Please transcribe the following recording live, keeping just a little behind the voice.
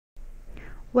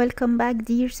Welcome back,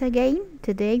 dears, again.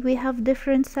 Today we have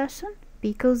different session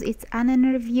because it's an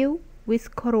interview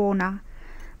with Corona.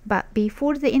 But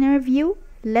before the interview,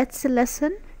 let's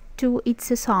listen to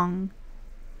its song.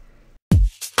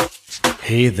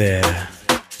 Hey there,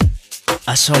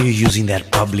 I saw you using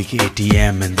that public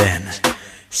ATM and then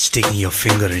sticking your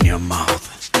finger in your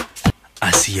mouth.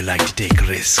 I see you like to take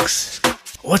risks.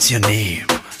 What's your name?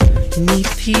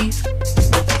 Niti,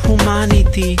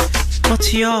 Humanity,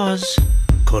 what's yours?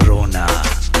 Coronavirus.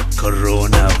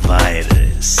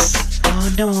 Oh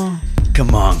no.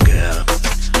 Come on, girl.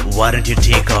 Why don't you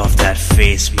take off that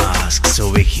face mask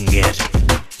so we can get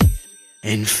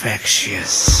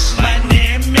infectious? My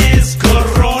name is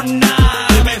Corona.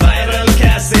 I'm a viral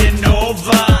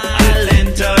Casanova. I'll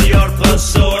enter your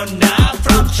persona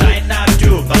from China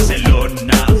to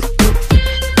Barcelona.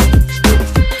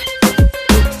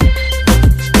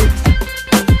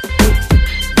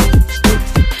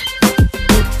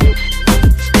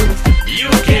 You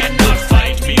cannot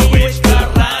fight me with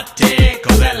karate,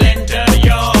 'cause I'll enter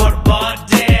your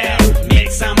body.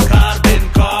 Make some carbon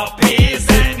copies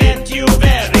and get you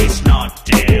very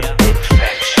snotty.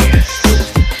 Infectious.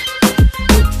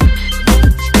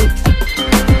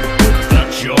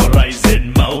 Touch your eyes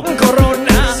and mouth.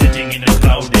 Corona. Sitting in a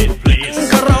crowded place.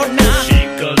 Corona.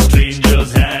 Shake a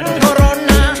stranger's hand.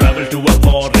 Corona. Travel to a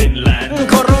foreign land.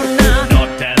 Corona.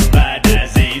 Not as bad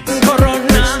as AIDS.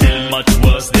 Corona. Still much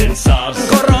worse than SARS.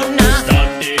 Corona.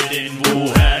 Started in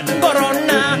Wuhan.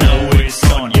 Corona. Now it's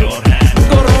on your hand.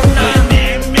 Corona. My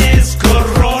name is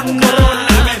Corona.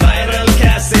 I'm a viral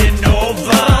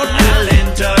Casanova. I'll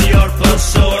enter your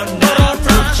persona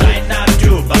from China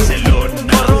to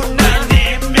Barcelona. My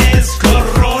name is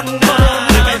Corona.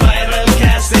 I'm a viral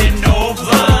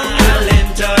Casanova. I'll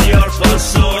enter your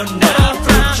persona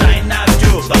from China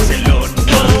to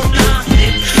Barcelona.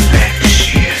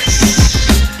 Infectious.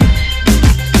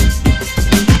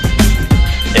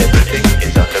 Everything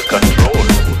is under control.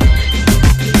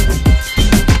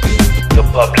 The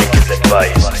public is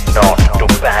advised not to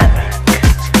panic.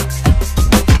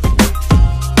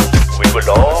 We will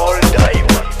all die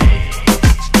one day.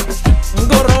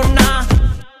 Corona.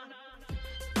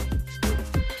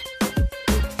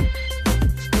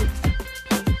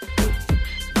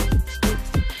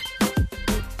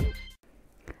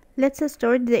 Let's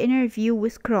start the interview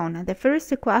with Corona. The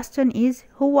first question is,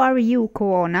 who are you,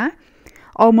 Corona?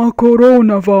 I'm a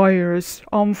coronavirus.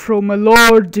 I'm from a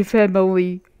large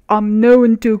family. I'm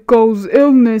known to cause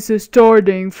illness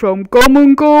starting from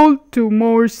common cold to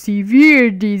more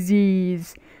severe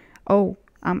disease. Oh,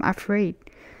 I'm afraid.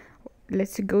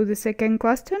 Let's go to the second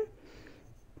question.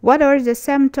 What are the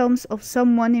symptoms of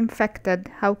someone infected?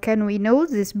 How can we know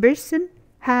this person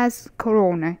has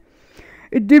corona?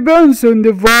 It depends on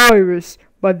the virus,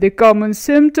 but the common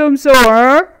symptoms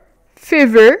are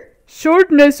fever,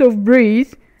 shortness of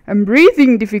breath, and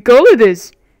breathing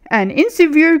difficulties. And in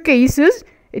severe cases,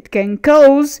 it can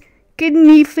cause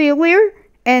kidney failure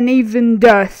and even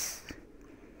death.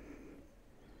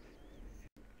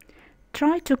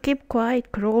 Try to keep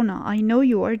quiet, Corona. I know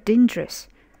you are dangerous.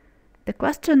 The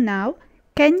question now,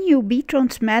 can you be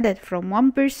transmitted from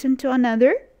one person to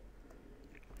another?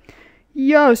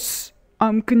 Yes,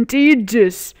 I'm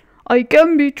contagious. I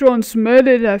can be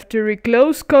transmitted after a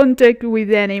close contact with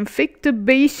an infected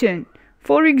patient.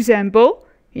 For example,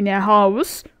 in a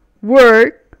house,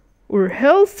 work, or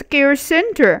healthcare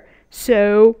center.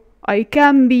 So I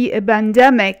can be a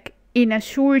pandemic in a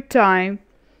short time.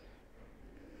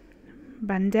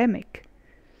 Pandemic.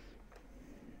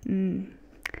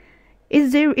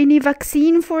 Is there any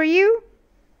vaccine for you?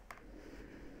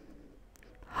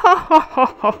 Ha ha ha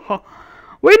ha ha.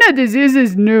 When a disease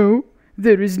is new,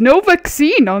 there is no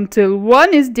vaccine until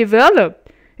one is developed.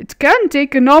 It can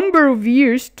take a number of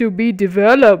years to be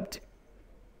developed.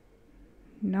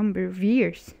 Number of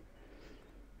years.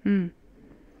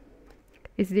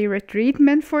 Is there a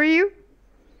treatment for you?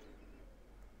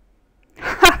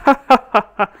 Ha ha ha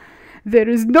ha ha. There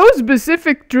is no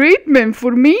specific treatment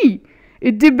for me.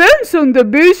 It depends on the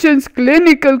patient's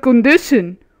clinical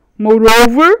condition.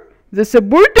 Moreover, the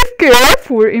supportive care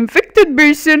for infected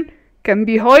person can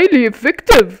be highly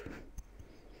effective.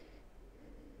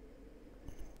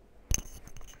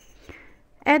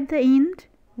 At the end,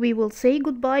 we will say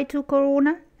goodbye to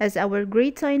Corona, as our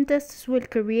great scientists will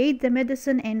create the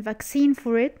medicine and vaccine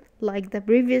for it like the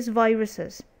previous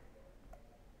viruses.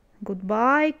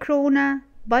 Goodbye, Corona.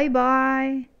 Bye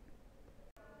bye.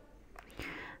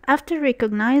 After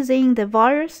recognizing the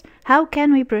virus, how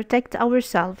can we protect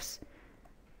ourselves?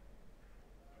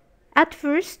 At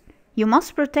first, you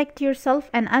must protect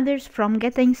yourself and others from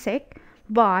getting sick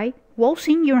by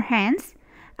washing your hands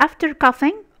after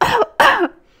coughing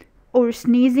or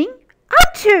sneezing,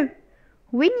 achoo!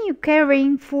 When you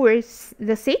caring for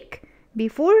the sick,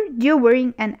 before,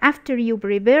 during, and after you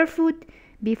prepare food,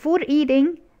 before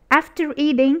eating, after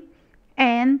eating,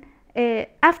 and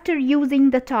after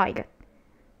using the toilet.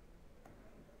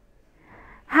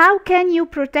 How can you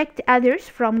protect others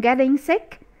from getting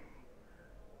sick?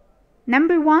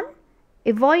 Number 1,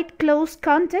 avoid close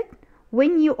contact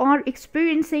when you are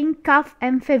experiencing cough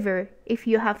and fever. If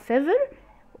you have fever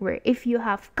or if you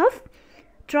have cough,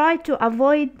 try to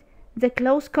avoid the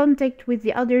close contact with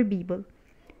the other people.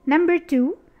 Number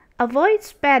 2, avoid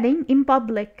spitting in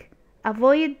public.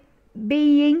 Avoid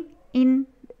being in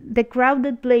the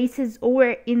crowded places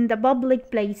or in the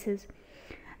public places.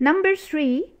 Number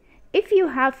 3, if you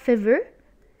have fever,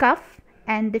 cough,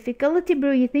 and difficulty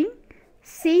breathing,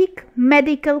 seek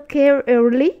medical care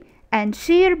early and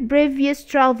share previous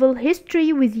travel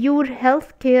history with your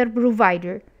healthcare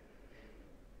provider.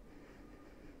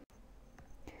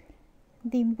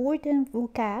 The important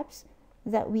vocabs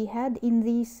that we had in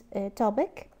this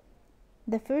topic.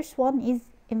 The first one is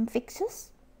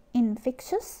infectious,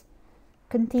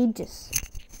 contagious.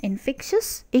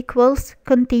 Infectious equals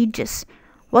contagious.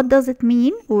 What does it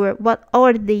mean, or what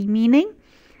are they meaning?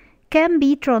 Can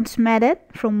be transmitted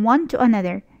from one to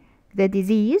another. The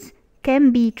disease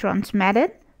can be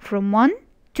transmitted from one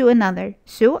to another.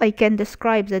 So I can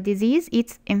describe the disease,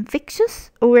 it's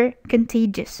infectious or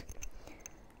contagious.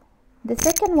 The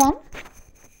second one,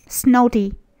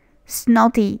 snotty.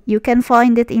 Snotty, you can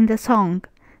find it in the song.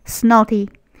 Snotty.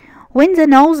 When the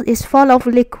nose is full of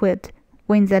liquid.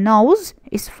 When the nose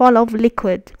is full of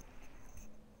liquid.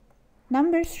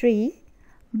 Number 3,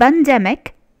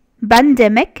 pandemic.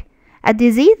 Pandemic, a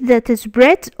disease that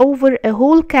spreads over a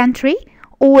whole country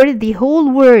or the whole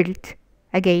world.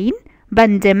 Again,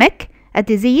 pandemic, a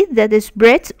disease that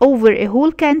spreads over a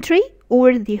whole country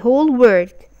or the whole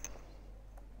world.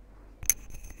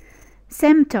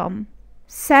 Symptom.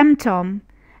 Symptom,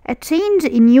 a change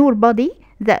in your body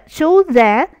that shows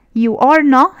that you are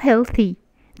not healthy.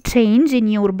 Change in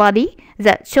your body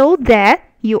that shows that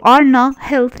you are not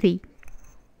healthy.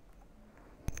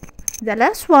 The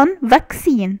last one,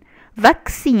 vaccine.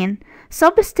 Vaccine,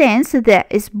 substance that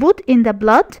is put in the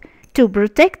blood to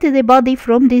protect the body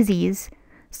from disease.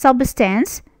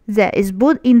 Substance that is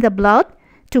put in the blood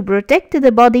to protect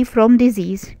the body from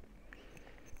disease.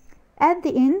 At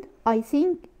the end, I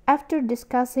think after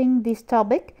discussing this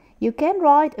topic, you can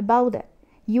write about it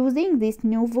using this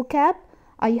new vocab.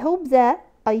 I hope that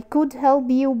I could help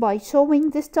you by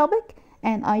showing this topic,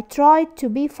 and I tried to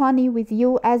be funny with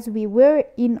you as we were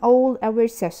in all our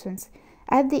sessions.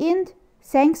 At the end,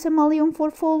 thanks a million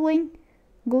for following.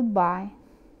 Goodbye.